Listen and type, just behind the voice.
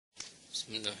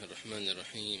بسم الله الرحمن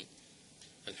الرحيم.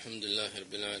 الحمد لله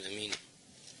رب العالمين،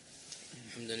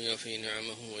 حمدا يوفي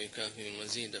نعمه ويكافئ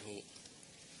مزيده،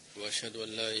 وأشهد أن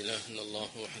لا إله إلا الله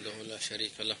وحده لا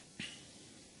شريك له،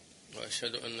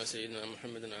 وأشهد أن سيدنا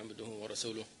محمدا عبده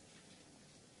ورسوله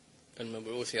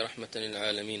المبعوث رحمة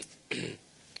للعالمين.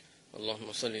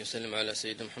 اللهم صل وسلم على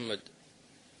سيدنا محمد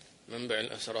منبع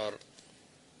الأسرار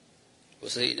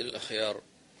وسيد الأخيار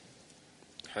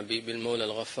حبيب المولى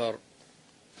الغفار.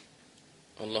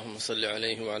 اللهم صل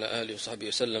عليه وعلى آله وصحبه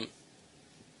وسلم.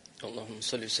 اللهم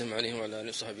صل وسلم عليه وعلى آله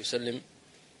وصحبه وسلم.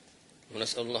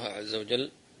 ونسأل الله عز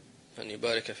وجل أن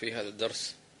يبارك في هذا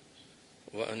الدرس،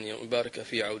 وأن يبارك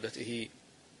في عودته،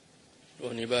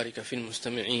 وأن يبارك في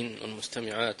المستمعين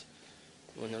والمستمعات،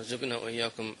 وأن يرزقنا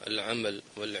وإياكم العمل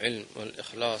والعلم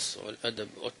والإخلاص والأدب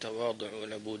والتواضع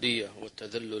والعبودية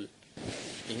والتذلل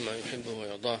لما يحبه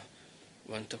ويرضاه،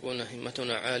 وأن تكون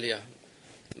همتنا عالية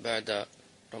بعد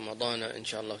رمضان إن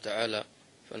شاء الله تعالى.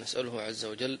 فنسأله عز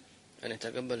وجل أن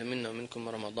يتقبل منا ومنكم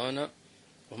رمضان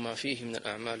وما فيه من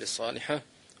الأعمال الصالحة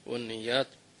والنيات،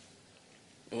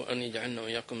 وأن يجعلنا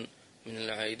وإياكم من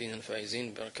العائدين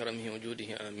الفائزين بكرمه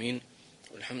وجوده، آمين.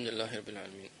 والحمد لله رب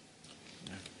العالمين.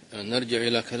 نرجع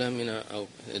إلى كلامنا أو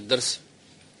الدرس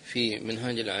في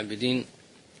منهاج العابدين،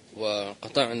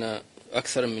 وقطعنا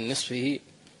أكثر من نصفه،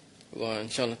 وإن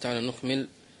شاء الله تعالى نكمل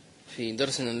في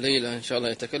درسنا الليلة. إن شاء الله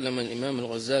يتكلم الإمام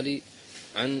الغزالي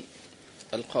عن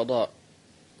القضاء،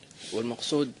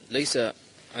 والمقصود ليس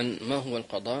عن ما هو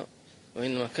القضاء،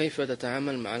 وإنما كيف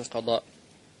تتعامل مع القضاء.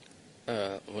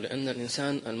 ولأن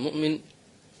الإنسان المؤمن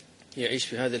يعيش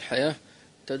في هذه الحياة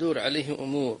تدور عليه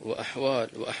أمور وأحوال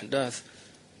وأحداث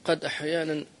قد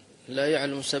أحيانا لا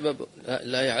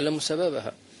يعلم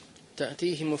سببها،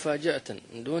 تأتيه مفاجأة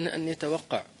دون أن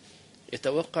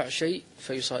يتوقع شيء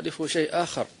فيصادفه شيء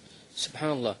آخر.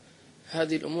 سبحان الله،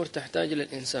 هذه الأمور تحتاج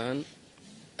للإنسان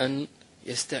أن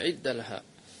يستعد لها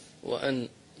وأن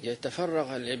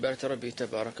يتفرغ لعبادة ربه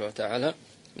تبارك وتعالى.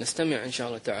 نستمع إن شاء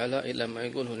الله تعالى إلى ما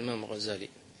يقوله الإمام الغزالي.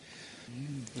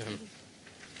 نعم.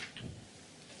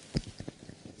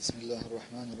 بسم الله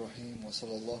الرحمن الرحيم،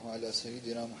 وصلى الله على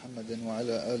سيدنا محمد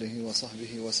وعلى آله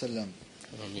وصحبه وسلم.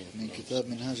 من كتاب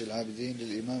منهاج العابدين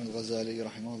للإمام الغزالي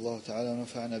رحمه الله تعالى،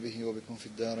 ونفعنا به وبكم في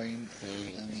الدارين،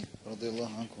 آمين. رضي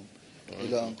الله عنكم.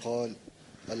 إلى أن قال: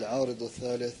 العارض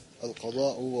الثالث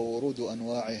القضاء وورود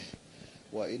أنواعه،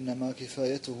 وإنما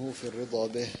كفايته في الرضا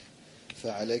به،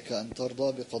 فعليك أن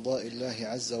ترضى بقضاء الله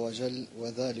عز وجل،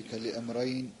 وذلك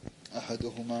لأمرين: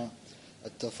 أحدهما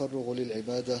التفرغ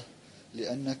للعبادة،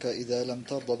 لأنك إذا لم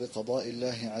ترضى بقضاء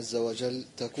الله عز وجل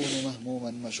تكون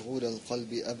مهموما مشغول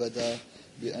القلب أبدا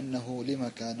بأنه لما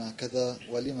كان كذا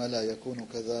ولما لا يكون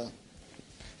كذا.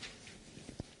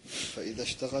 فإذا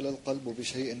اشتغل القلب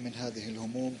بشيء من هذه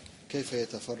الهموم كيف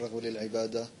يتفرغ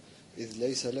للعبادة، إذ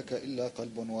ليس لك إلا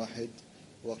قلب واحد،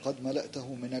 وقد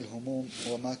ملأته من الهموم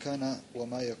وما كان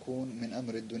وما يكون من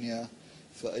أمر الدنيا،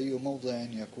 فأي موضع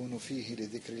يكون فيه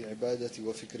لذكر العبادة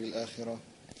وفكر الآخرة؟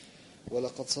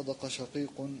 ولقد صدق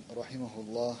شقيق رحمه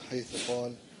الله حيث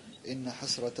قال: إن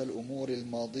حسرة الأمور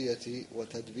الماضية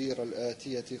وتدبير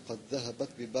الآتية قد ذهبت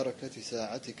ببركة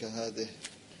ساعتك هذه.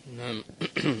 نعم.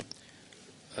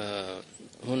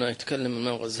 هنا يتكلم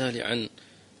الإمام الغزالي عن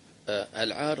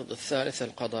العارض الثالث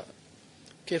القضاء.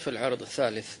 كيف العارض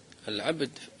الثالث؟ العبد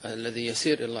الذي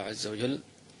يسير إلى الله عز وجل،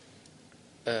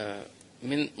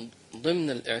 من ضمن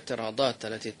الاعتراضات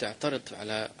التي تعترض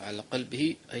على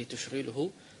قلبه أي تشغله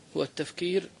هو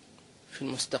التفكير في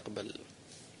المستقبل،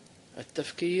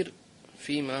 التفكير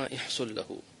فيما يحصل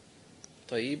له.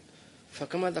 طيب،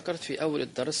 فكما ذكرت في أول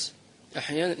الدرس،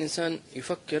 أحيانا الإنسان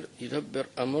يفكر يدبر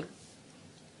أمر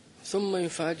ثم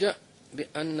يفاجأ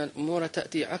بأن الأمور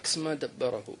تأتي عكس ما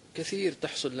دبره. كثير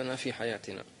تحصل لنا في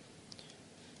حياتنا.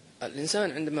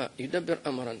 الإنسان عندما يدبر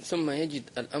أمرا ثم يجد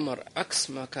الأمر عكس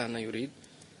ما كان يريد،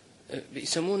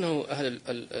 يسمونه أهل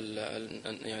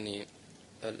يعني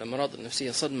الأمراض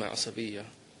النفسية صدمة عصبية.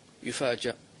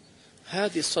 يفاجأ.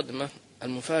 هذه الصدمة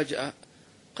المفاجأة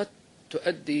قد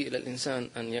تؤدي إلى الإنسان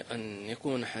أن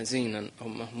يكون حزينا أو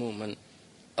مهموما،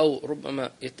 أو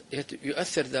ربما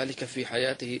يؤثر ذلك في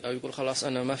حياته، أو يقول خلاص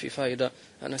أنا ما في فائدة،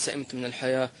 أنا سئمت من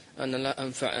الحياة، أنا لا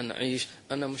أنفع أن أعيش،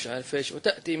 أنا مش عارف إيش،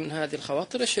 وتأتي من هذه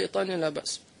الخواطر الشيطانية لا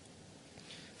بأس.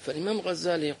 فالإمام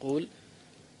الغزالي يقول: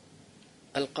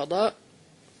 القضاء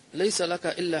ليس لك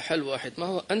إلا حل واحد، ما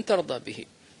هو؟ أن ترضى به.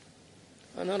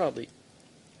 أنا راضي.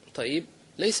 طيب،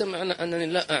 ليس معنى أنني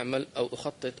لا أعمل أو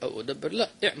أخطط أو أدبر، لا،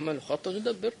 اعمل وخطط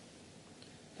ودبر،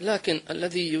 لكن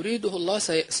الذي يريده الله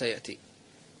سيأتي.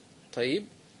 طيب،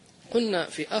 قلنا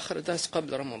في آخر درس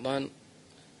قبل رمضان،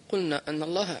 قلنا أن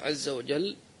الله عز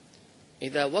وجل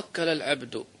إذا وكل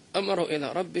العبد أمره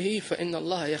إلى ربه فإن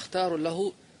الله يختار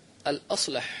له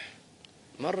الأصلح.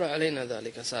 مر علينا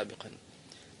ذلك سابقا.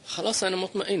 خلاص أنا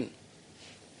مطمئن.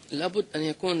 لابد أن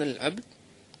يكون العبد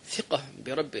ثقة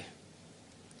بربه.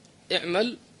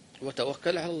 اعمل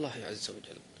وتوكل على الله عز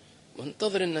وجل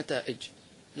وانتظر النتائج.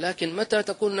 لكن متى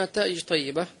تكون نتائج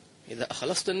طيبة؟ إذا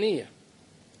أخلصت النية.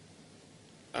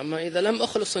 أما إذا لم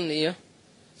أخلص النية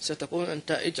ستكون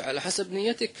النتائج على حسب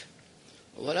نيتك.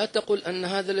 ولا تقل أن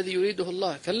هذا الذي يريده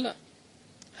الله. كلا،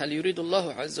 هل يريد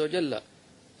الله عز وجل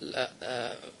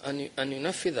أن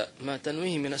ينفذ ما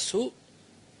تنويه من السوء؟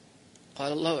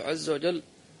 قال الله عز وجل: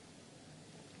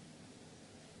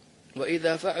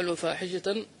 وإذا فعلوا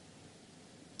فاحشة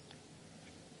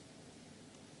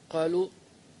قالوا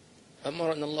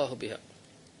أمرنا الله بها.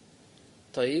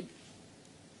 طيب،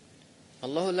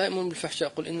 الله لا يأمر بالفحشاء.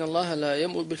 قل إن الله لا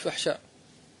يأمر بالفحشاء.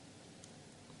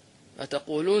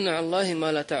 أتقولون على الله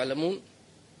ما لا تعلمون.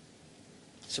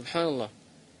 سبحان الله.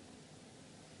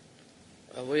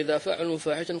 وإذا فعلوا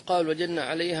فاحشة قالوا وجدنا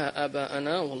عليها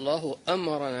آباءنا والله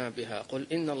أمرنا بها. قل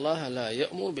إن الله لا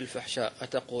يأمر بالفحشاء.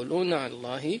 أتقولون على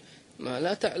الله ما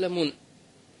لا تعلمون.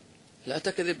 لا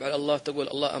تكذب على الله تقول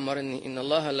الله أمرني. إن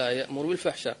الله لا يأمر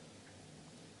بالفحشاء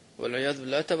والعياذ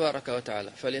بالله تبارك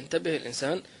وتعالى. فلينتبه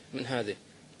الإنسان من هذه.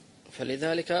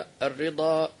 فلذلك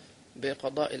الرضا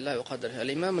بقضاء الله وقدره.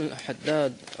 الإمام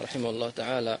الحداد رحمه الله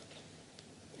تعالى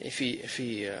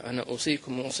أنا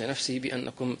أوصيكم وأوصي نفسي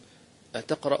بأنكم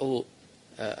تقرأوا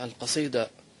القصيدة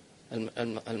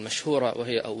المشهورة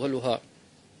وهي أولها: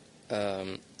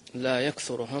 لا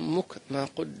يكثر همك ما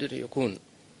قدر يكون.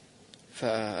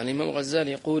 فالإمام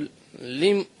الغزالي يقول: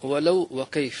 لم ولو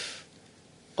وكيف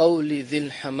قولي ذي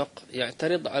الحمق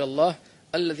يعترض على الله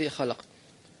الذي خلق.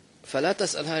 فلا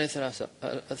تسأل هذه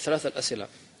الثلاثة الأسئلة: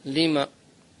 لما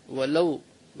ولو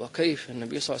وكيف.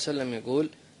 النبي صلى الله عليه وسلم يقول: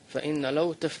 فإن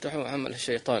لو تفتح عمل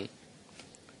الشيطان.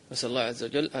 نسأل الله عز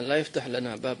وجل أن لا يفتح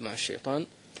لنا باب مع الشيطان،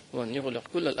 وأن يغلق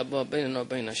كل الأبواب بيننا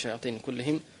وبين الشياطين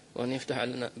كلهم، وأن يفتح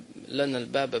لنا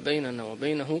الباب بيننا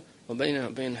وبينه، وبيننا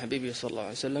وبين حبيبه صلى الله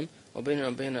عليه وسلم، وبيننا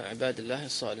وبين عباد الله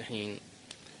الصالحين.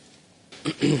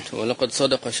 ولقد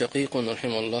صدق شقيق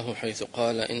رحمه الله حيث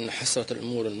قال: إن حسرة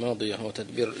الأمور الماضية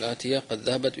وتدبير الآتية قد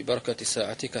ذهبت ببركة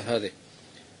ساعتك هذه،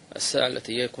 الساعة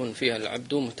التي يكون فيها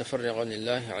العبد متفرغا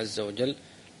لله عز وجل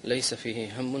ليس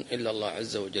فيه هم إلا الله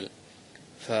عز وجل.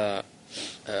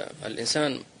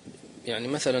 فالإنسان يعني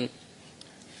مثلا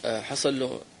حصل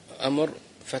له أمر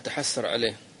فتحسر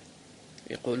عليه.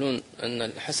 يقولون أن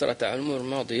الحسرة على الأمور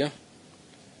الماضية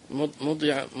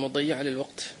مضيعة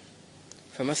للوقت.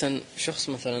 فمثلا شخص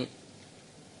مثلا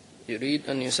يريد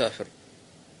أن يسافر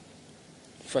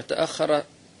فتأخر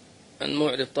عن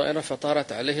موعد الطائرة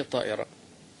فطارت عليه الطائرة،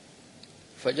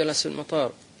 فجلس في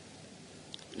المطار: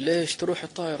 ليش تروح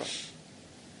الطائرة؟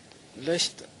 ليش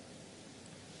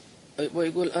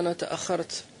ويقول أنا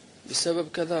تأخرت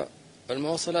بسبب كذا،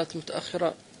 المواصلات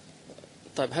متأخرة.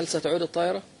 طيب هل ستعود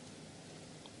الطائرة؟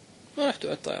 ما راح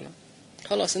تعود الطائرة،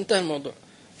 خلاص انتهى الموضوع.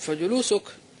 فجلوسك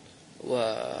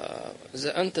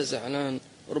وأنت زعلان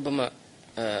ربما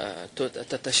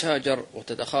تتشاجر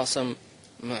وتتخاصم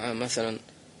مع مثلا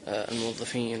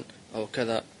الموظفين أو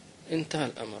كذا، انتهى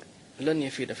الأمر، لن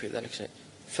يفيد في ذلك شيء.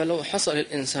 فلو حصل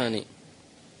الإنسان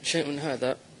شيء من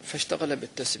هذا فاشتغل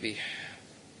بالتسبيح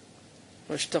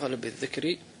واشتغل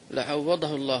بالذكر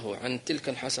لعوضه الله عن تلك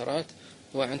الحسرات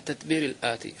وعن تدبير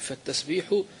الآتي.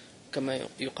 فالتسبيح كما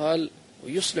يقال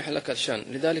ويصلح لك الشان.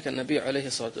 لذلك النبي عليه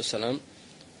الصلاة والسلام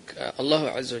الله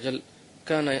عز وجل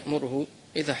كان يأمره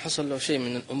إذا حصل له شيء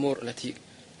من الأمور التي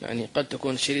يعني قد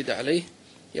تكون شديدة عليه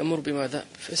يأمر بماذا؟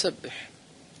 فسبح.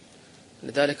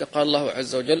 لذلك قال الله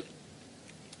عز وجل: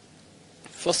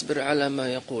 فاصبر على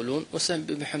ما يقولون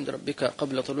وسبح بحمد ربك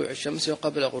قبل طلوع الشمس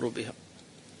وقبل غروبها.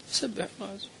 سبح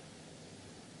الله عز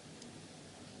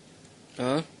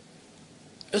وجل.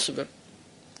 اصبر،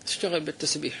 اشتغل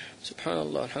بالتسبيح، سبحان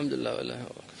الله الحمد لله والله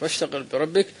أكبر، فاشتغل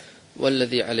بربك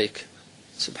والذي عليك،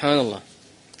 سبحان الله.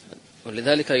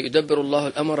 ولذلك يدبر الله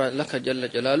الأمر لك جل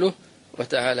جلاله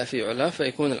وتعالى في علاه،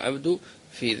 فيكون العبد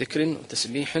في ذكر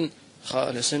وتسبيح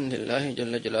خالص لله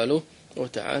جل جلاله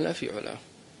وتعالى في علاه.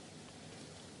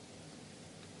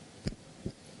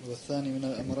 والثاني من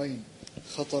الأمرين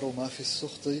خطر ما في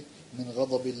السخط من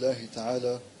غضب الله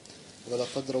تعالى.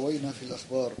 ولقد روينا في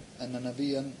الأخبار أن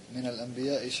نبيا من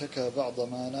الأنبياء شكى بعض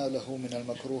ما ناله من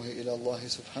المكروه إلى الله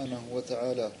سبحانه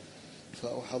وتعالى،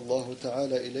 فأوحى الله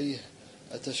تعالى إليه: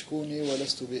 أتشكوني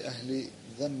ولست بأهل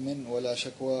ذم ولا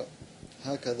شكوى،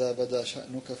 هكذا بدا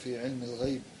شأنك في علم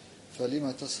الغيب،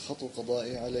 فلم تسخط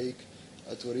قضائي عليك؟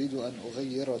 أتريد أن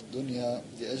أغير الدنيا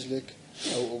لأجلك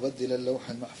أو أبدل اللوح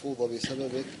المحفوظ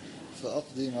بسببك؟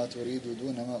 فأقضي ما تريد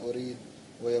دون ما أريد،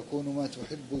 ويكون ما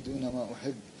تحب دون ما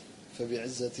أحب.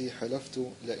 فبعزتي حلفت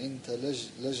لئن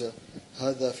تلجلج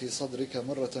هذا في صدرك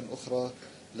مرة أخرى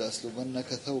لأسلبنك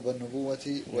ثوب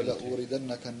النبوة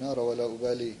ولأوردنك النار ولا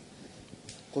أبالي.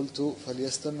 قلت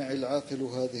فليستمع العاقل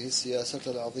هذه السياسة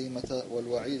العظيمة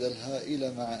والوعيد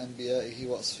الهائل مع أنبيائه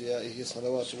وأصفيائه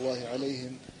صلوات الله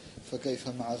عليهم، فكيف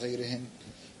مع غيرهم؟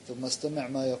 ثم استمع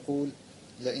ما يقول: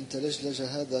 لئن تلجلج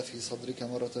هذا في صدرك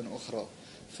مرة أخرى،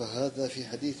 فهذا في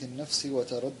حديث النفس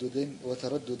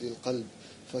وتردد القلب،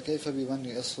 فكيف بمن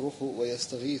يصرخ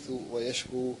ويستغيث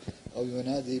ويشكو أو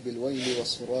ينادي بالويل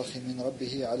والصراخ من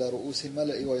ربه على رؤوس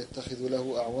الملأ ويتخذ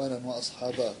له أعوانا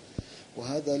وأصحابا؟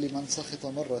 وهذا لمن سخط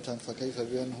مرة، فكيف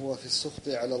بمن هو في السخط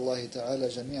على الله تعالى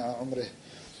جميع عمره؟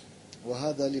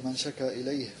 وهذا لمن شكا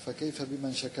إليه، فكيف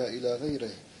بمن شكا إلى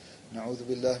غيره؟ نعوذ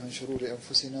بالله من شرور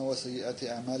أنفسنا وسيئات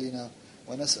أعمالنا،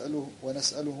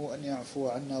 ونسأله أن يعفو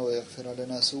عنا ويغفر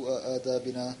لنا سوء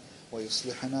آدابنا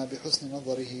ويصلحنا بحسن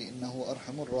نظره، إنه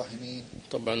أرحم الراحمين.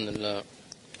 طبعا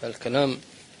الكلام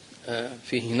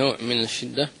فيه نوع من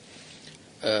الشدة،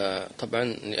 طبعا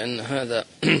لأن هذا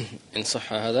إن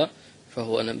صح هذا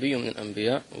فهو نبي من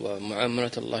الأنبياء،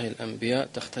 ومعاملة الله الأنبياء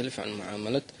تختلف عن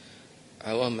معاملة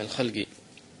عوام الخلق،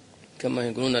 كما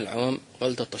يقولون العوام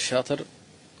غلطة الشاطر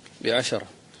ب10.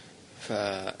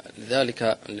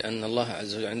 فلذلك لأن الله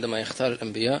عز وجل عندما يختار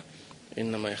الأنبياء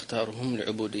إنما يختارهم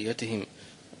لعبوديتهم.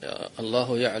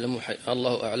 الله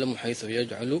أعلم حيث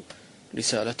يجعل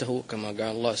رسالته، كما قال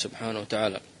الله سبحانه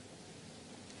وتعالى.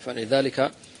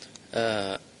 فلذلك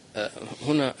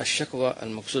هنا الشكوى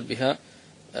المقصود بها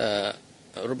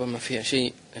ربما فيها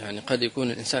شيء، يعني قد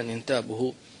يكون الإنسان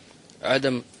ينتابه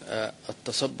عدم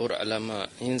التصبر على ما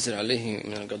ينزل عليه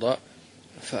من القضاء.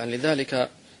 فلذلك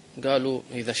قالوا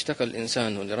إذا اشتكى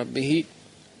الإنسان لربه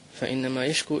فإنما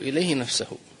يشكو إليه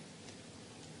نفسه.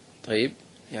 طيب،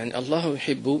 يعني الله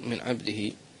يحب من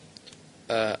عبده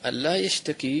ألا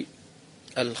يشتكي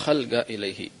الخلق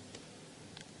إليه،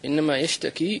 إنما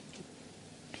يشتكي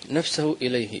نفسه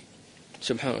إليه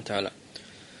سبحانه وتعالى.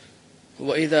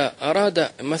 وإذا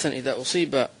أراد مثلا إذا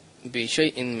أصيب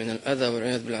بشيء من الأذى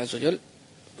والعياذ بالله عز وجل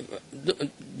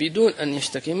بدون أن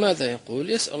يشتكي، ماذا يقول؟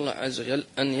 يسأل الله عز وجل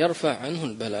أن يرفع عنه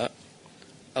البلاء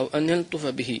أو أن يلطف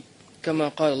به، كما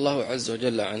قال الله عز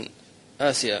وجل عن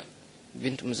آسيا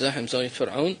بنت مزاحم زوجة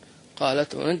فرعون،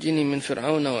 قالت: ونجني من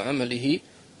فرعون وعمله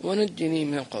ونجني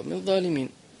من القوم الظالمين.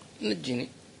 نجني.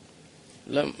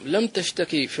 لم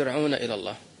تشتكي فرعون إلى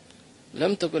الله،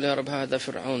 لم تقل يا رب هذا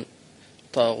فرعون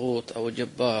طاغوت أو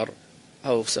جبار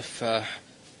أو سفاح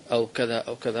أو كذا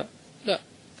أو كذا، لا،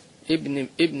 ابن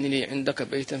لي عندك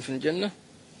بيتا في الجنة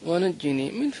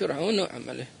ونجني من فرعون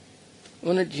وعمله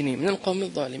ونجني من القوم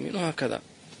الظالمين، وهكذا.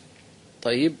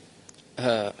 طيب،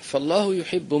 فالله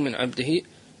يحب من عبده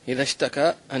إذا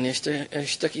اشتكى أن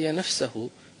يشتكي نفسه،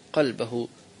 قلبه،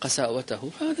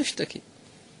 قساوته، هذا اشتكي.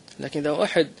 لكن إذا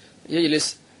واحد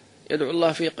يجلس يدعو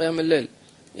الله في قيام الليل: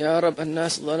 يا رب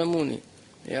الناس ظلموني،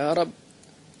 يا رب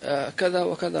كذا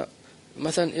وكذا،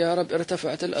 مثلا يا رب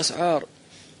ارتفعت الأسعار،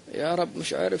 يا رب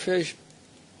مش عارف ايش.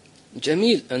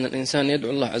 جميل أن الإنسان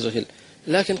يدعو الله عز وجل،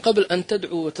 لكن قبل أن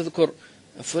تدعو وتذكر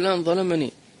فلان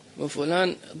ظلمني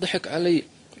وفلان ضحك علي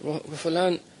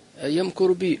وفلان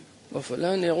يمكر بي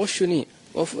وفلان يغشني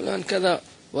وفلان كذا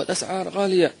والأسعار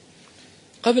غالية،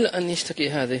 قبل أن يشتكي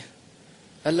هذه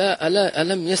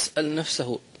ألم يسأل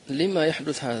نفسه لما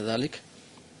يحدث هذا ذلك؟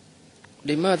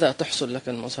 لماذا تحصل لك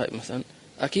المصائب مثلا؟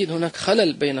 أكيد هناك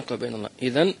خلل بينك وبين الله.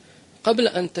 إذن قبل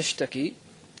أن تشتكي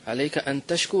عليك أن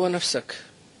تشكو نفسك،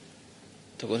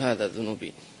 تقول هذا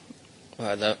ذنوبي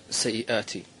وهذا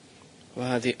سيئاتي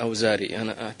وهذه أوزاري،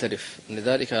 أنا أعترف.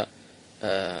 لذلك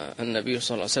النبي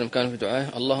صلى الله عليه وسلم كان في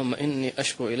دعائه: اللهم إني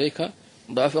أشكو إليك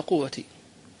ضعف قوتي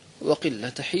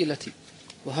وقلة حيلتي.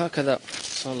 وهكذا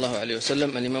صلى الله عليه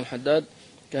وسلم الإمام حداد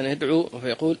كان يدعو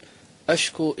ويقول: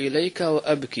 أشكو إليك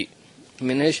وأبكي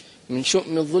من إيش؟ من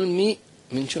شؤم الظلم،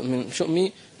 من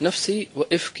شؤم نفسي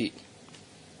وإفكي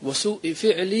وسوء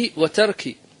فعلي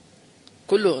وتركي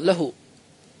كله له،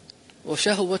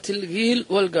 وشهوة القيل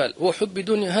والقال وحب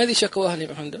دنيا. هذه شكواه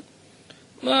الإمام حداد،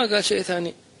 ما قال شيء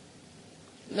ثاني،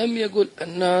 لم يقل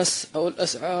الناس أو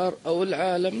الأسعار أو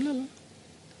العالم، لا،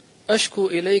 أشكو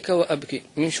إليك وأبكي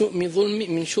من شؤم ظلمي،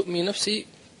 من شؤم نفسي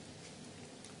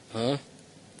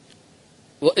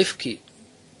وإفكي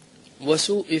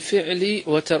وسوء فعلي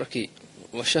وتركي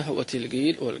وشهوة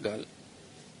القيل والقال.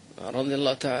 رضي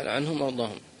الله تعالى عنهم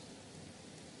وارضاهم.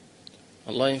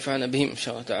 الله ينفعنا بهم إن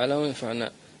شاء الله تعالى،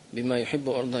 وينفعنا بما يحب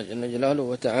ويرضى جل جلاله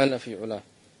وتعالى في علاه.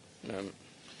 نعم.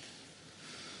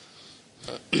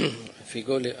 في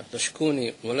قولي: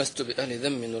 تشكوني ولست بأهل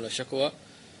ذم ولا شكوى،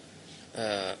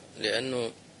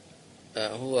 لأنه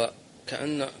هو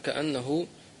كأنه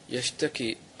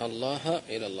يشتكي الله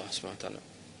إلى الله سبحانه وتعالى.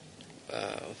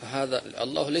 فهذا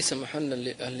الله ليس محلا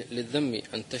للذم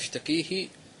أن تشتكيه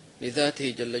لذاته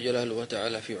جل جلاله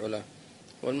وتعالى في علاه.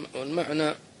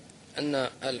 والمعنى أن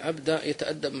العبد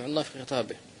يتأدب مع الله في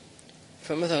خطابه.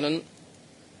 فمثلا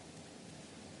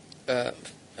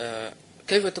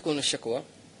كيف تكون الشكوى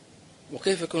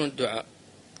وكيف يكون الدعاء؟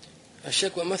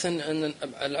 الشكوى مثلا أن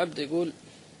العبد يقول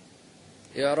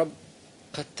يا رب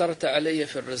قدرت علي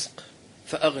في الرزق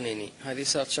فأغنني، هذه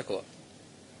صارت شكوى.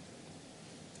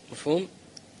 مفهوم؟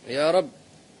 يا رب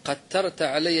قدرت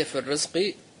علي في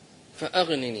الرزق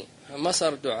فأغنني، ما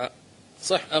صار دعاء.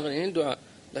 صح أغنني دعاء،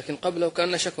 لكن قبله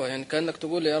كان شكوى، يعني كأنك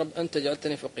تقول يا رب أنت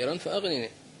جعلتني فقيرا فأغنني.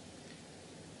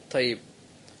 طيب،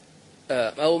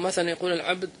 أو مثلا يقول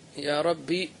العبد يا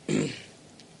ربي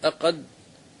أقد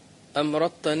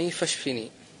أمرضتني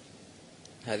فاشفني،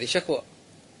 هذه شكوى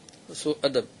سوء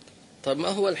أدب. طيب ما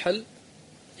هو الحل؟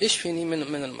 اشفني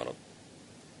من المرض.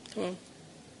 تمام،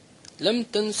 لم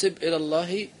تنسب إلى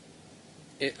الله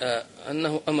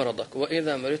أنه أمرضك،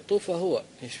 وإذا مرضت فهو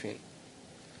يشفيني.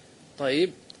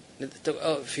 طيب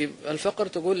في الفقر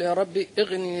تقول يا ربي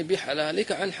اغنني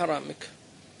بحلالك عن حرامك،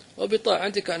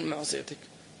 وبطاعتك عن معصيتك،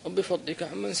 وبفضلك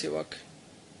عن من سواك.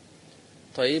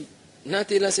 طيب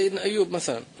نأتي إلى سيدنا أيوب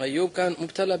مثلا. أيوب كان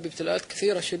مبتلى بابتلاءات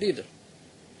كثيرة شديدة،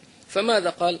 فماذا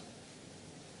قال؟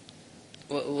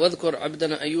 واذكر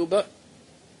عبدنا أيوب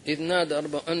إذ نادى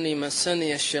ربه أني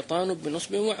مسني الشيطان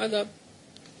بنصب وعذاب.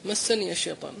 مسني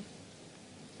الشيطان،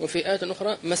 وفي آية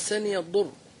أخرى مسني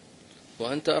الضر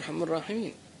وأنت أرحم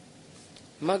الراحمين.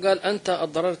 ما قال أنت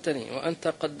أضررتني وأنت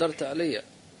قدرت علي،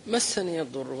 مسني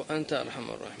الضر وأنت أرحم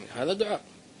الراحمين. هذا دعاء.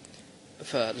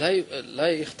 فلا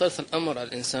يختلط الأمر على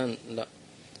الإنسان، لا.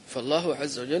 فالله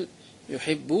عز وجل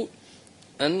يحب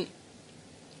أن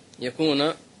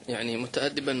يكون يعني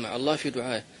متأدبا مع الله في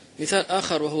دعائه. مثال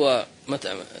آخر وهو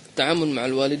التعامل مع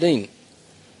الوالدين.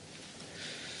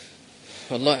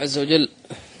 فالله عز وجل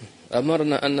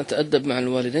أمرنا أن نتأدب مع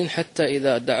الوالدين حتى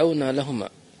إذا دعونا لهما.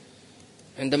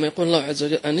 عندما يقول الله عز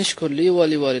وجل أن اشكر لي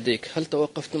ولوالديك، هل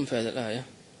توقفتم في هذه الآية؟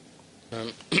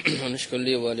 أن اشكر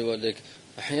لي ولوالديك.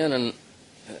 أحيانا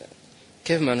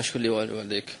كيف ما نشكر لي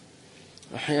ولوالديك؟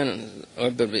 أحيانا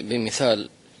أعبر بمثال.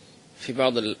 في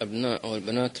بعض الأبناء أو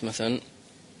البنات مثلا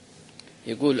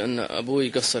يقول أن أبوي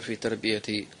قصر في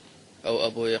تربيتي، أو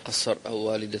أبوي قصر، أو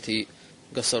والدتي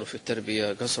قصروا في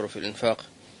التربية، قصروا في الإنفاق.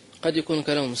 قد يكون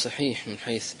كلام صحيح من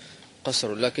حيث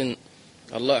قصروا، لكن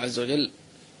الله عز وجل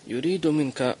يريد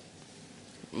منك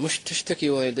مش تشتكي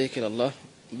والديك إلى الله،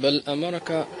 بل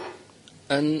أمرك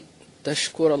أن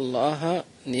تشكر الله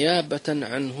نيابة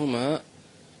عنهما،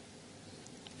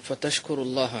 فتشكر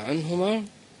الله عنهما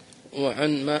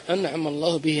وعن ما أنعم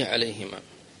الله به عليهما.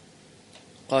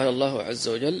 قال الله عز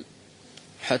وجل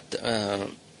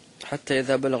حتى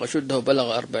إذا بلغ شده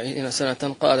بلغ 40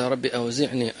 سنة قال ربي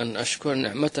أوزعني أن أشكر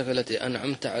نعمتك التي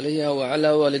أنعمت علي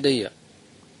وعلى والدي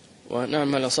وأن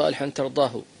أعمل صالحا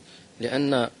ترضاه،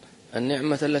 لأن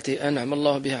النعمة التي أنعم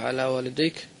الله بها على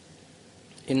والديك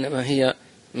إنما هي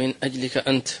من أجلك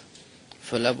أنت،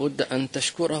 فلا بد أن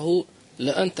تشكره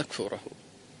لا أن تكفره.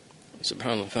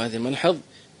 سبحان الله. فهذه ملحظ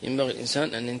ينبغي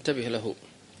الإنسان أن ينتبه له.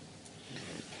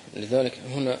 لذلك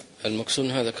هنا المقصود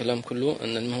هذا كلام كله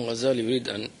أن الإمام الغزالي يريد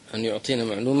أن يعطينا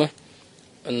معلومة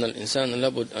أن الإنسان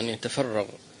لابد أن يتفرغ،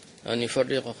 أن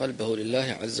يفرغ قلبه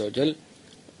لله عز وجل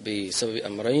بسبب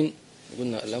أمرين.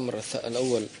 قلنا الأمر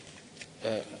الأول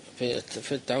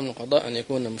في التعامل القضاء أن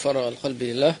يكون مفرغ القلب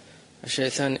لله. الشيء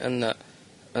الثاني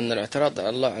أن الاعتراض على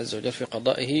الله عز وجل في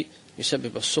قضائه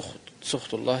يسبب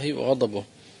سخط الله وغضبه،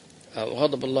 أو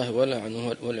غضب الله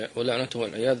ولعنته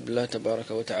والعياذ بالله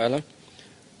تبارك وتعالى.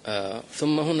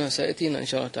 ثم هنا سيأتينا إن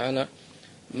شاء الله تعالى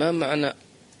ما معنى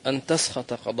أن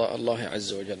تسخط قضاء الله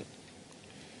عز وجل.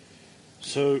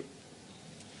 So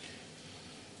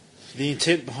the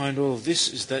intent behind all of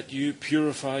this is that you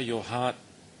purify your heart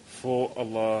for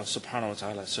Allah subhanahu wa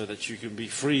ta'ala, so that you can be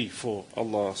free for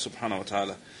Allah subhanahu wa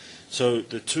ta'ala. So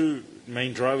the two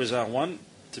main drivers are, one,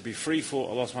 to be free for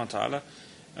Allah subhanahu wa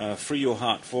ta'ala, free your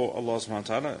heart for Allah subhanahu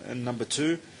wa ta'ala, and number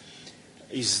two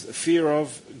is the fear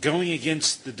of going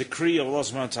against the decree of Allah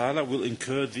subhanahu wa ta'ala will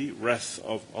incur the wrath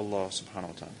of Allah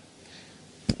subhanahu wa ta'ala.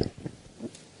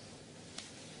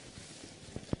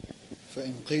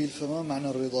 فإن قيل فما معنى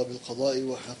الرضا بالقضاء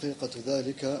وحقيقة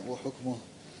ذلك وحكمه؟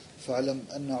 فاعلم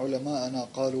أن علماءنا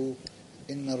قالوا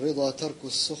إن الرضا ترك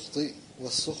السخط،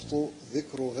 والسخط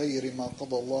ذكر غير ما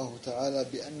قضى الله تعالى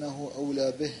بأنه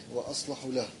أولى به وأصلح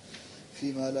له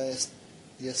فيما لا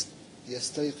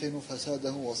يستيقن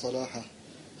فساده وصلاحه.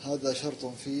 هذا شرط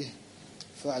فيه،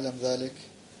 فاعلم ذلك.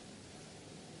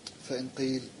 فإن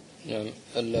قيل نعم.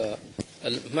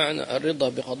 معنى الرضا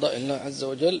بقضاء الله عز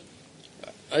وجل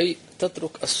أي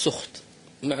تترك السخط،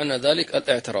 معنى ذلك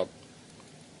الاعتراض.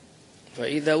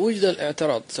 فإذا وجد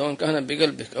الاعتراض سواء كان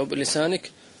بقلبك أو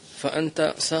بلسانك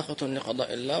فأنت ساخط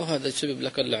لقضاء الله، وهذا يسبب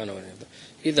لك اللعنة والعياذ.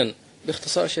 إذن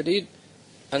باختصار شديد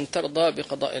أن ترضى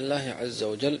بقضاء الله عز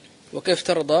وجل. وكيف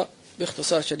ترضى؟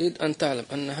 باختصار شديد أن تعلم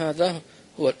أن هذا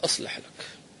هو الأصلح لك.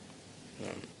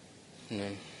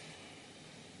 نعم.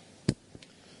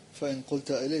 فإن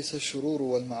قلت أليس الشرور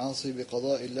والمعاصي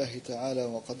بقضاء الله تعالى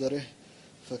وقدره،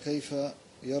 فكيف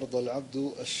يرضى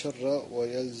العبد الشر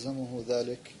ويلزمه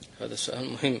ذلك؟ هذا السؤال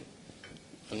مهم.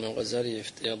 الإمام الغزالي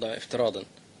يضع افتراضا.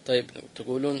 طيب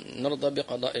تقولون نرضى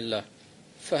بقضاء الله،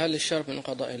 فهل الشر من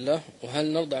قضاء الله؟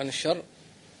 وهل نرضى عن الشر؟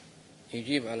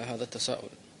 يجيب على هذا التساؤل.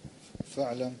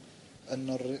 فاعلم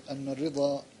أن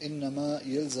الرضا إنما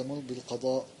يلزم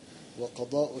بالقضاء،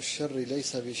 وقضاء الشر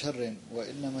ليس بشر،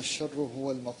 وإنما الشر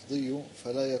هو المقضي،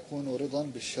 فلا يكون رضا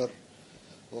بالشر.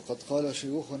 وقد قال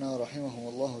شيوخنا رحمهم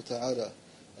الله تعالى: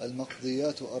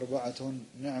 المقضيات 4: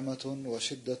 نعمة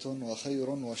وشدة وخير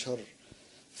وشر.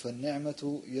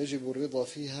 فالنعمة يجب الرضا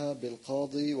فيها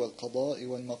بالقاضي والقضاء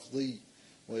والمقضي،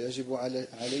 ويجب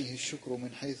عليه الشكر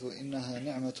من حيث إنها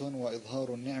نعمة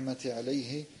وإظهار النعمة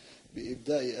عليه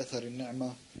بإبداء أثر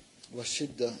النعمة.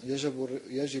 والشدة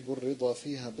يجب الرضا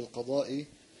فيها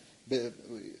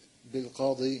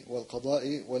بالقاضي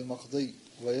والقضاء والمقضي،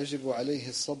 ويجب عليه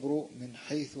الصبر من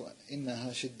حيث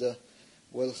إنها شدة.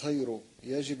 والخير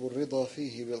يجب الرضا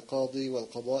فيه بالقاضي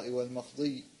والقضاء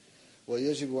والمقضي،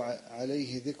 ويجب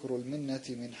عليه ذكر المنة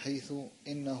من حيث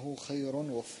إنه خير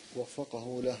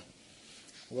وفقه له.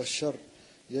 والشر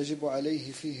يجب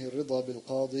عليه فيه الرضا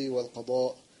بالقاضي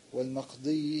والقضاء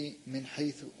والمقضي من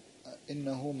حيث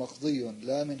إنه مقضي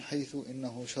لا من حيث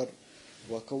إنه شر،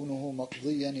 وكونه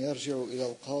مقضيا يرجع إلى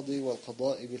القاضي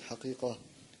والقضاء بالحقيقة.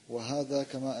 وهذا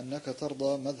كما أنك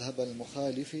ترضى مذهب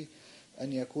المخالف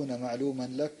أن يكون معلوما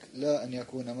لك لا أن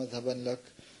يكون مذهبا لك.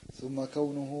 ثم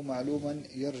كونه معلوما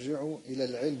يرجع إلى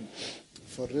العلم،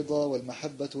 فالرضا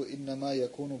والمحبة إنما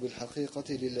يكون بالحقيقة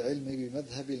للعلم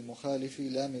بمذهب المخالف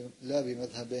لا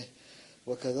بمذهبه،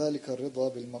 وكذلك الرضا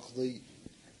بالمقضي.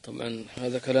 طبعا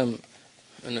هذا كلام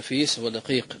نفيس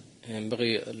ودقيق،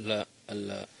 ينبغي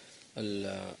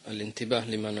الانتباه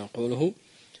لما نقوله.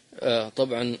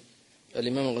 طبعا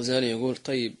الإمام الغزالي يقول: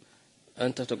 طيب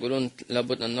أنت تقولون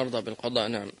لابد أن نرضى بالقضاء.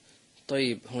 نعم.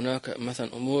 طيب هناك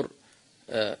مثلا أمور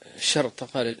شر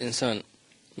تقع للإنسان،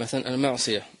 مثلا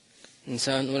المعصية،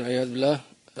 إنسان والعياذ بالله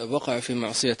وقع في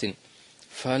معصية،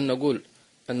 فهل نقول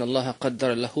أن الله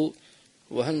قدر له؟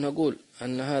 وهل نقول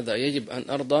أن هذا يجب أن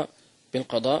أرضى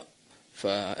بالقضاء؟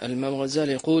 فالإمام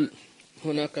الغزالي يقول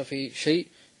هناك في شيء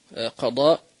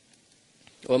قضاء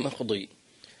ومقضي.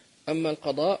 أما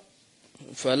القضاء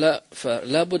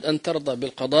فلا بد أن ترضى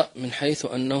بالقضاء من حيث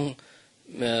أنه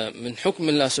من حكم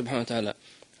الله سبحانه وتعالى،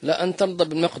 لا أن ترضى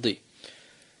بالمقضي.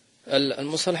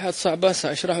 المصطلحات صعبة،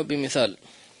 سأشرحه بمثال.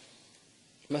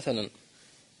 مثلا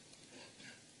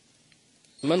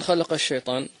من خلق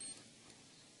الشيطان؟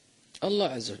 الله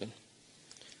عز وجل.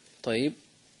 طيب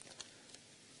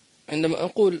عندما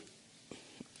أقول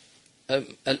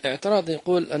الاعتراض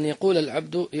يقول أن يقول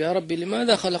العبد: يا ربي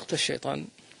لماذا خلقت الشيطان؟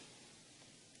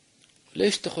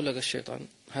 ليش تخلق الشيطان؟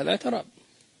 هذا اعتراض.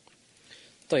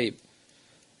 طيب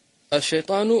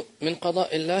الشيطان من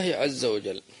قضاء الله عز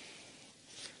وجل،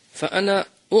 فأنا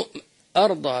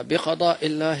أرضى بقضاء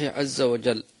الله عز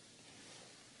وجل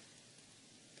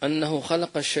أنه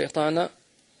خلق الشيطان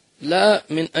لا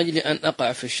من أجل أن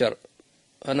أقع في الشر.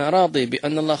 أنا راضي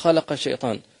بأن الله خلق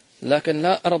الشيطان، لكن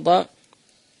لا أرضى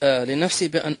لنفسي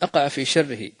بأن أقع في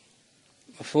شره.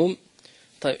 مفهوم؟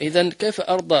 طيب إذن كيف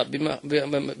أرضى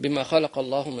بما خلق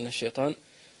الله من الشيطان؟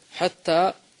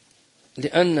 حتى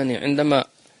لأنني عندما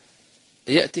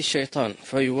يأتي الشيطان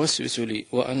فيوسوس لي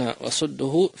وأنا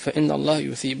أصده فإن الله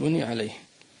يثيبني عليه،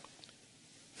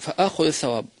 فأخذ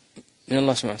الثواب من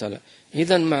الله سبحانه وتعالى.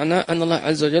 إذن معناه أن الله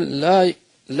عز وجل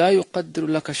لا يقدر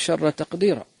لك الشر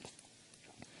تقديرا،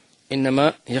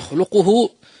 إنما يخلقه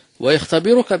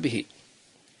ويختبرك به.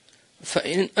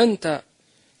 فإن أنت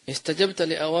استجبت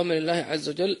لأوامر الله عز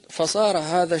وجل فصار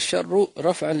هذا الشر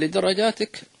رفعا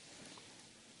لدرجاتك،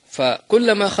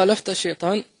 فكلما خالفت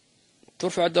الشيطان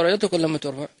ترفع درجاتك ولا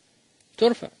ما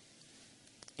ترفع.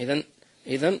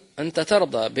 إذن أنت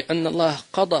ترضى بأن الله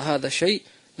قضى هذا الشيء،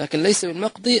 لكن ليس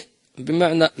بالمقضي،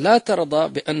 بمعنى لا ترضى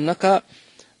بأنك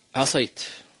عصيت.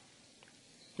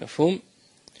 مفهوم؟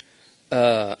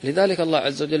 لذلك الله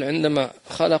عز وجل عندما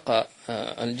خلق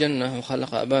الجنة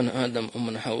وخلق أبانا آدم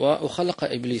وأمنا حواء وخلق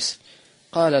إبليس،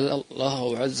 قال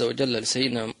الله عز وجل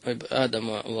لسيدنا آدم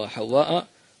وحواء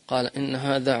قال إن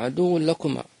هذا عدو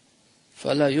لكما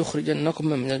فلا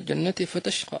يخرجنكما من الجنة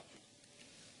فتشقى.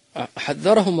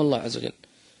 حذرهم الله عز وجل.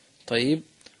 طيب،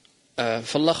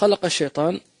 فالله خلق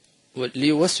الشيطان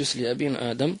ليوسوس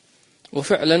لأبينا آدم،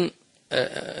 وفعلا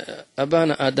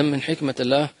أبان آدم من حكمة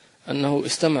الله أنه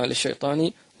استمع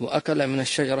للشيطان وأكل من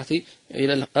الشجرة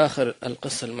إلى آخر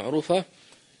القصة المعروفة.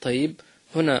 طيب،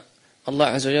 هنا الله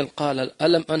عز وجل قال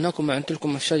ألم أنهكما عن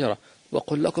تلكما الشجرة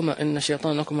وقل لكما إن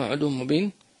الشيطان لكما عدو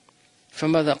مبين.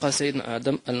 فماذا قال سيدنا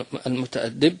آدم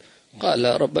المتأدب؟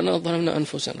 قال ربنا ظلمنا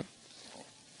أنفسنا.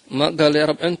 ما قال يا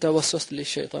رب أنت وسوست لي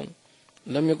الشيطان،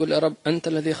 لم يقل يا رب أنت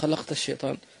الذي خلقت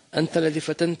الشيطان، أنت الذي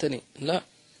فتنتني، لا،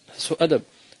 سوء أدب.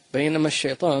 بينما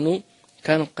الشيطان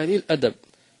كان قليل أدب،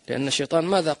 لأن الشيطان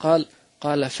ماذا قال؟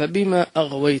 قال فبما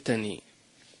أغويتني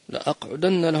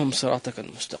لأقعدن لهم صراطك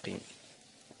المستقيم.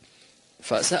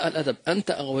 فساء الأدب،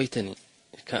 أنت أغويتني،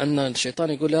 كأن الشيطان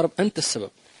يقول يا رب أنت السبب،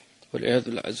 والعياذ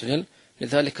بالله عز وجل.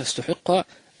 لذلك استحق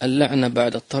اللعنة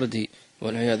بعد الطرد،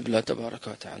 والعياذ بالله تبارك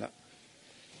وتعالى.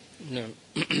 نعم.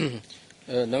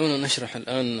 دعونا نشرح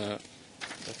الآن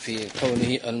في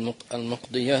قوله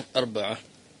المقضيات 4،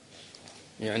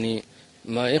 يعني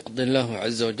ما يقضي الله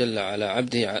عز وجل على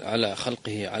عبده على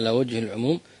خلقه على وجه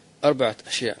العموم 4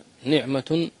 أشياء: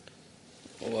 نعمة،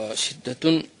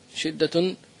 وشدة،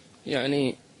 شدة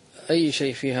يعني أي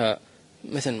شيء فيها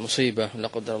مثل مصيبة لا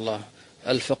قدر الله،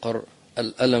 الفقر،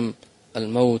 الألم،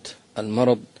 الموت،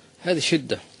 المرض، هذه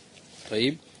شدة.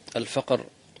 طيب، الفقر.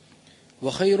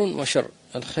 وخير وشر،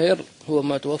 الخير هو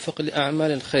ما توفق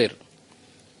لأعمال الخير،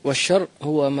 والشر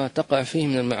هو ما تقع فيه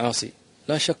من المعاصي،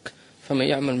 لا شك. فمن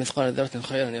يعمل مثقال ذرة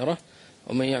خيرا يره،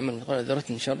 ومن يعمل مثقال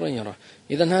ذرة شرا يره.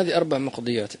 إذن هذه 4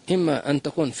 مقضيات، إما أن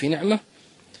تكون في نعمة،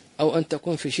 أو أن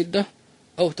تكون في شدة،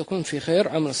 أو تكون في خير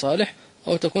عمل صالح،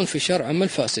 أو تكون في شر عمل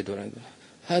فاسد.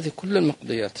 هذه كل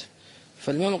المقضيات.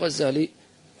 فالإمام الغزالي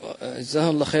جزاه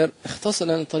الله خير اختصر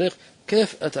لنا طريق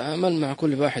كيف أتعامل مع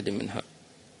كل واحد منها.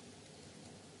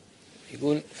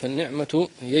 يقول فالنعمة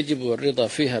يجب الرضا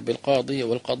فيها بالقاضي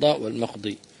والقضاء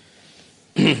والمقضي.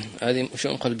 هذه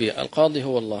شؤون قلبية. القاضي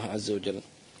هو الله عز وجل،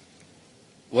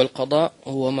 والقضاء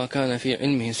هو ما كان في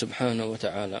علمه سبحانه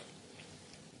وتعالى،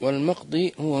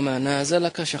 والمقضي هو ما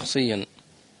نازلك شخصيا.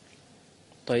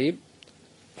 طيب،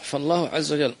 فالله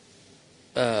عز وجل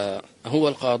هو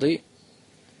القاضي،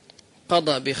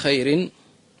 قضى بخير،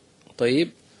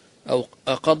 طيب، أو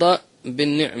قضى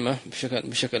بالنعمة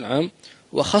بشكل عام،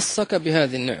 وخصك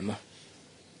بهذه النعمة،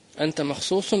 أنت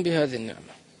مخصوص بهذه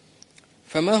النعمة.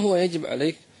 فما هو يجب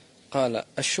عليك؟ قال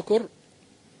الشكر،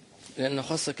 لأنه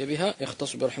خصك بها،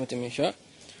 يختص برحمة من شاء.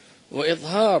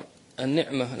 وإظهار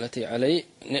النعمة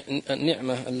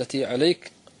التي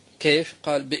عليك. كيف؟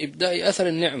 قال بإبداء أثر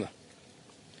النعمة.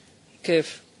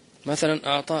 كيف؟ مثلا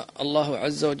أعطى الله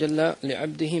عز وجل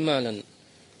لعبده مالا،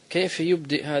 كيف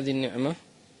يبدأ هذه النعمة؟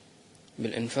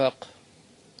 بالإنفاق،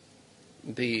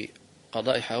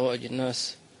 بقضاء حوائج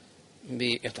الناس،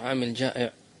 بإطعام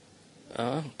الجائع.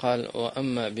 قال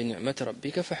وأما بنعمة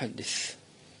ربك فحدث.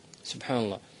 سبحان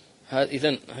الله.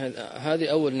 إذن هذه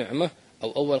أول نعمة،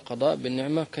 أو أول قضاء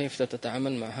بالنعمة، كيف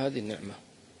تتعامل مع هذه النعمة.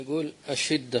 يقول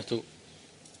الشدة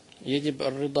يجب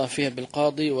الرضا فيها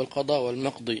بالقاضي والقضاء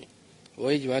والمقضي،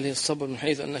 ويجب عليه الصبر من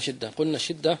حيث أن شدة. قلنا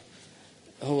الشدة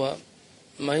هو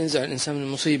ما ينزع الإنسان من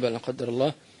المصيبة لا قدر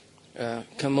الله،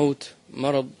 كموت،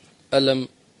 مرض، ألم،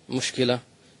 مشكلة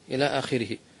إلى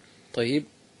آخره. طيب،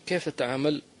 كيف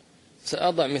تتعامل؟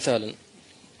 سأضع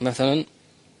مثلا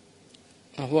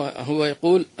هو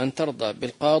يقول أن ترضى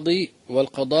بالقاضي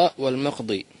والقضاء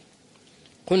والمقضي.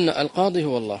 قلنا القاضي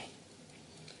هو الله.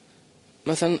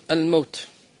 مثلا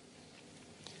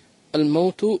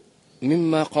الموت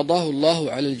مما قضاه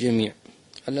الله على الجميع،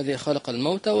 الذي خلق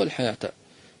الموت والحياة.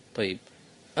 طيب،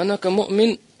 أنا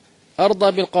كمؤمن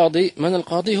أرضى بالقاضي. من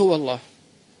القاضي؟ هو الله.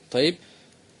 طيب،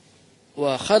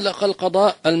 وخلق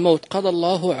القضاء، الموت قضى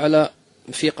الله على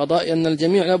في قضاء أن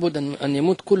الجميع لابد أن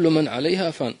يموت، كل من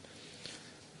عليها فان.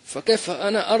 فكيف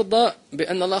أنا أرضى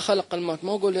بأن الله خلق الموت؟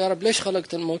 ما أقول يا رب ليش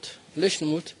خلقت الموت؟ ليش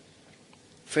نموت؟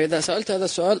 فإذا سألت هذا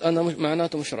السؤال أنا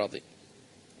معناته مش راضي.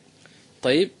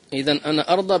 طيب، إذن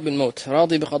أنا أرضى بالموت،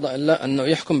 راضي بقضاء الله أنه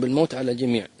يحكم بالموت على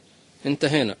الجميع،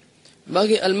 انتهينا.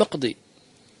 باقي المقضي،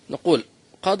 نقول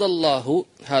قضى الله،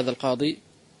 هذا القاضي،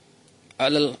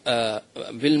 على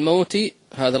بالموت،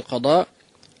 هذا القضاء.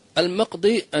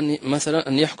 المقضي مثلا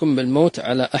أن يحكم بالموت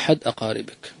على أحد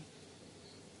أقاربك.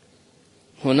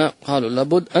 هنا قالوا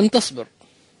لابد أن تصبر،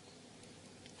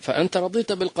 فأنت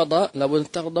رضيت بالقضاء، لابد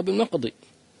أن ترضى بالمقضي.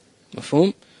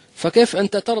 مفهوم؟ فكيف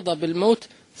أنت ترضى بالموت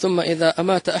ثم إذا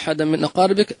أمات أحدا من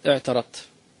أقاربك اعترضت؟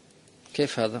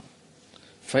 كيف هذا؟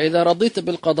 فإذا رضيت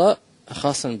بالقضاء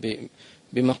خاصة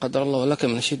بما قدر الله لك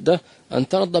من الشدة أن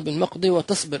ترضى بالمقضي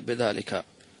وتصبر بذلك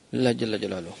لله جل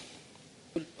جلاله.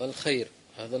 الخير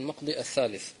هذا المقضي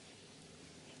الثالث،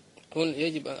 قل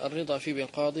يجب الرضا فيه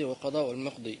بالقاضي والقضاء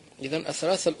والمقضي. إذن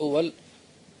الثلاثة الأول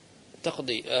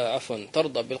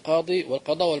ترضى بالقاضي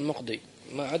والقضاء والمقضي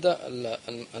ما عدا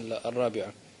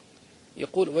الرابعة.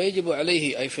 يقول ويجب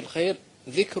عليه أي في الخير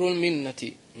ذكر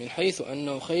المنة من حيث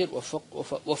أنه خير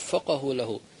وفقه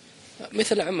له،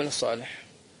 مثل عمل الصالح،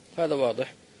 هذا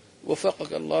واضح،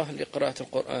 وفقك الله لقراءة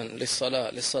القرآن،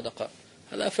 للصلاة، للصدقة،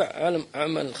 هذا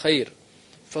عمل الخير،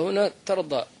 فهنا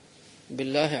ترضى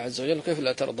بالله عز وجل. كيف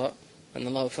لا ترضى أن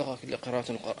الله وفقك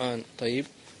لقراءة القرآن؟ طيب،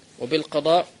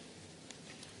 وبالقضاء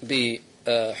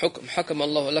حكم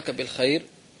الله لك بالخير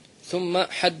ثم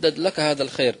حدد لك هذا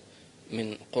الخير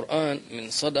من قرآن، من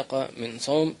صدقة، من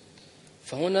صوم،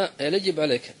 فهنا يجب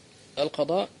عليك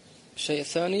القضاء. الشيء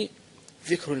الثاني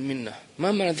ذكر المنة.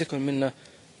 ما معنى ذكر المنة؟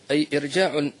 أي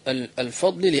إرجاع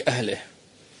الفضل لأهله.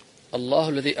 الله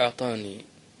الذي أعطاني،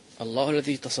 الله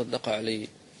الذي تصدق علي،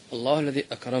 الله الذي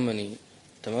أكرمني،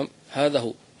 تمام؟ هذا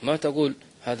هو. ما تقول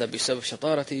هذا بسبب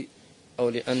شطارتي أو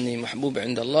لأني محبوب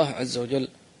عند الله عز وجل،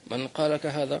 من قال لك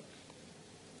هذا؟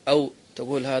 أو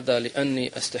تقول هذا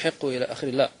لأني أستحق إلى آخره،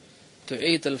 لا،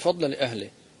 تعيد الفضل لأهله،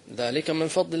 ذلك من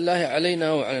فضل الله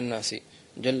علينا وعلى الناس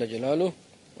جل جلاله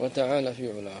وتعالى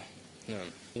في علاه. نعم.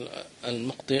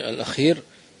 المقضي الأخير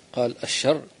قال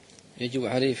الشر يجب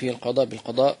عليه فيه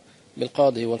القضاء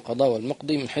بالقاضي والقضاء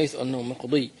والمقضي من حيث أنه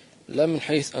مقضي لا من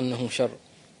حيث أنه شر،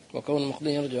 وكون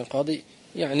المقضي يرجع القاضي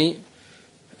يعني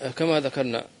كما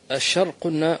ذكرنا الشر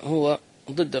قلنا هو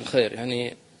ضد الخير،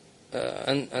 يعني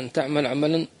أن تعمل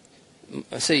عملا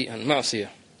سيئا، معصية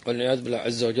والعياذ بالله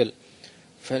عز وجل.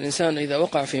 فالإنسان إذا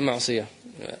وقع في معصية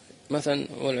مثلا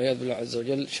والعياذ بالله عز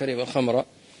وجل شرب الخمر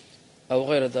أو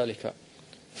غير ذلك،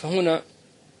 فهنا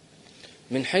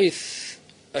من حيث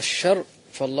الشر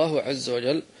فالله عز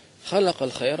وجل خلق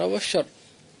الخير والشر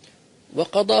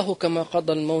وقضاه كما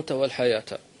قضى الموت والحياة.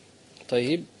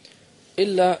 طيب،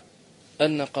 إلا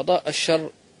أن قضاء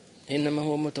الشر إنما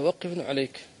هو متوقف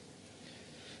عليك.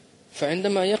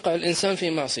 فعندما يقع الإنسان في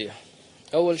معصية،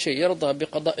 أول شيء يرضى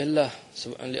بقضاء الله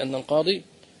لأن القاضي،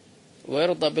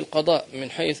 ويرضى بالقضاء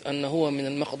من حيث أنه هو من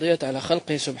المقضيات على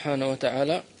خلقه سبحانه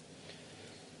وتعالى.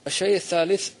 الشيء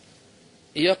الثالث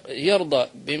يرضى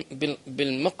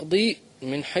بالمقضي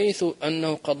من حيث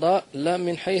أنه قضاء لا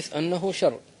من حيث أنه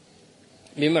شر.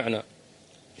 بمعنى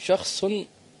شخص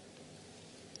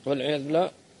والعياذ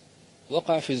بالله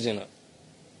وقع في الزنا،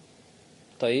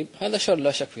 طيب هذا شر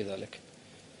لا شك في ذلك.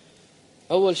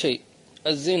 أول شيء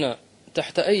الزنا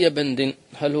تحت أي بند؟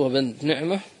 هل هو بند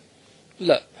نعمة؟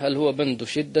 لا. هل هو بند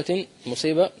شدة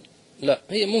مصيبة؟ لا.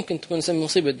 هي ممكن تكون سمي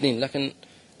مصيبة دين لكن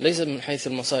ليس من حيث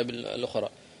المصائب الأخرى.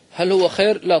 هل هو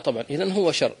خير؟ لا طبعا، إذن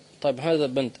هو شر. طيب هذا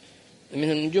بند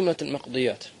من جملة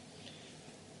المقضيات.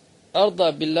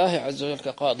 أرضى بالله عز وجل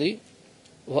كقاضي،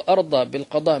 وأرضى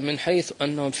بالقضاء من حيث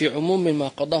أنه في عموم ما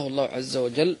قضاه الله عز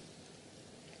وجل.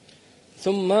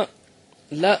 ثم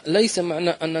ليس معنى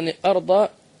أنني أرضى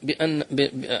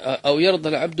أو يرضى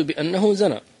العبد بأنه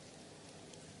زنى،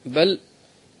 بل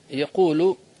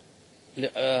يقول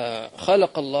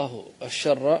خلق الله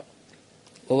الشر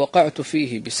ووقعت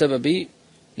فيه بسببي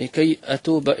لكي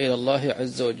أتوب إلى الله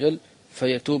عز وجل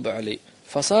فيتوب علي،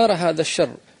 فصار هذا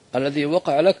الشر الذي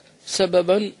وقع لك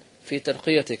سببا في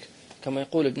ترقيتك. كما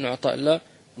يقول ابن عطاء الله: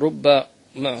 رب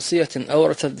معصية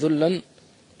أورثت ذلا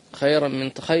خير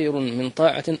من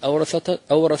طاعة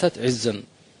أورثت عزا.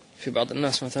 في بعض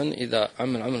الناس مثلا إذا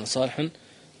عمل عملا صالحا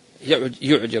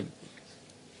يعجب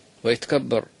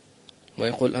ويتكبر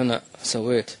ويقول أنا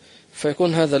سويت،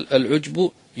 فيكون هذا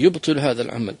العجب يبطل هذا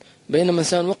العمل. بينما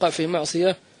إنسان وقع في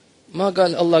معصية ما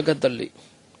قال الله قدر لي،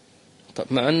 طب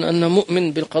مع أنه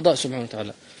مؤمن بالقضاء سبحانه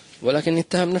وتعالى، ولكن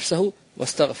اتهم نفسه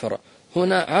واستغفر.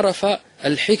 هنا عرف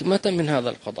الحكمة من هذا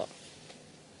القضاء.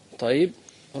 طيب،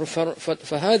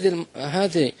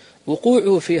 فهذه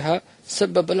وقوعه فيها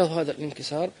سبب له هذا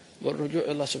الانكسار والرجوع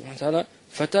إلى الله سبحانه وتعالى،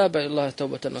 فتاب إلى الله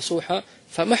توبة نصوحا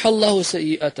فمحى الله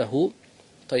سيئته.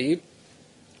 طيب،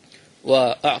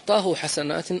 وأعطاه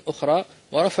حسنات أخرى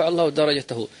ورفع الله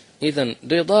درجته. إذن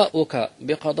رضاؤك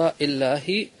بقضاء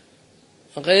الله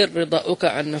غير رضاؤك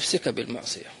عن نفسك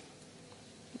بالمعصية.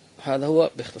 هذا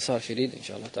هو باختصار شديد إن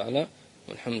شاء الله تعالى،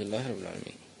 والحمد لله رب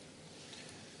العالمين.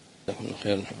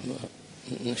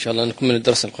 إن شاء الله نكمل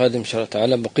الدرس القادم إن شاء الله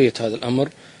تعالى بقية هذا الأمر،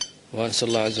 ونسأل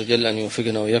الله عز وجل أن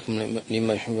يوفقنا وإياكم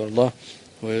لما يحب الله،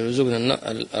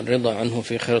 ويرزقنا الرضا عنه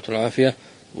في خيرة العافية،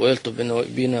 ويلطف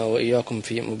بنا وإياكم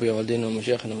في مبيع والدينا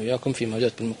ومشايخنا وإياكم في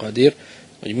مجالات بالمقادير.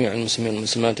 وجميع المسلمين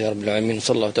والمسلمات يا رب العالمين.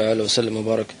 صلى الله تعالى وسلم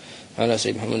وبارك على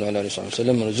سيدنا محمد وعلى آله وصحبه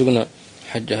وسلم. ورزقنا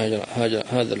حج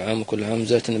هذا العام وكل عام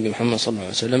زيارة النبي محمد صلى الله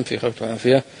عليه وسلم في خير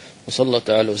وعافية. وصلى الله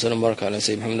تعالى وسلم وبارك على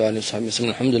سيدنا محمد وعلى آله وصحبه وسلم.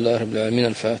 الحمد لله رب العالمين.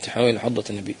 الفاتحة وإلى حضرة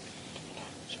النبي.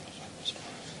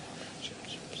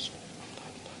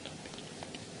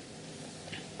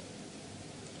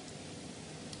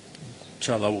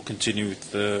 Inshallah, we'll continue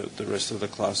with the rest of the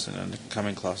class and the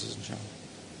coming classes, inshallah.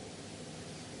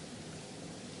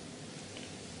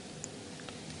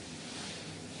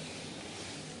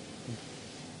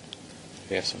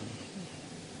 Yes.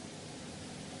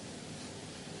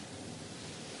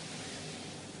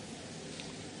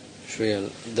 شوية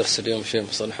الدرس اليوم شيء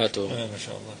مصطلحاته ما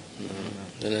شاء الله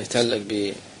لأنه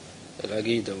يتعلق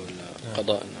بالعقيدة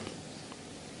والقضاء.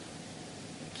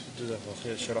 جزاك الله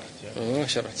خير. شرحت يعني ما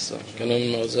شرحت الصراحة. كلام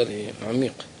الغزالي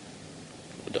عميق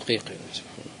ودقيق يعني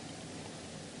سبحان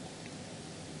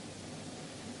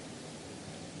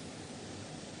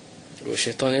الله.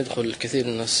 والشيطان يدخل كثير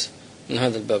من الناس من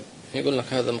هذا الباب، يقول لك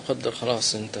هذا مقدر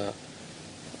خلاص أنت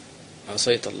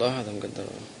عصيت الله هذا مقدر.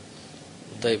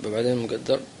 طيب وبعدين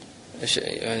مقدر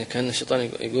يعني كان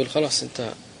الشيطان يقول خلاص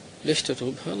أنت ليش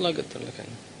تتوب؟ الله قدر لك يعني.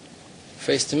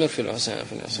 فيستمر في العصيان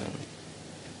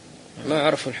ما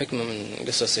عرفوا الحكمة من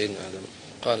قصة سيدنا آدم.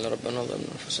 قال ربنا ظلمنا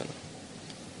أنفسنا.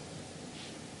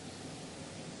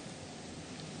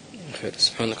 خير.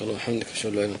 سبحانك اللهم وبحمدك أشهد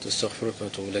أن لا إله إلا أنت أستغفرك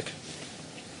وأتوب إليك.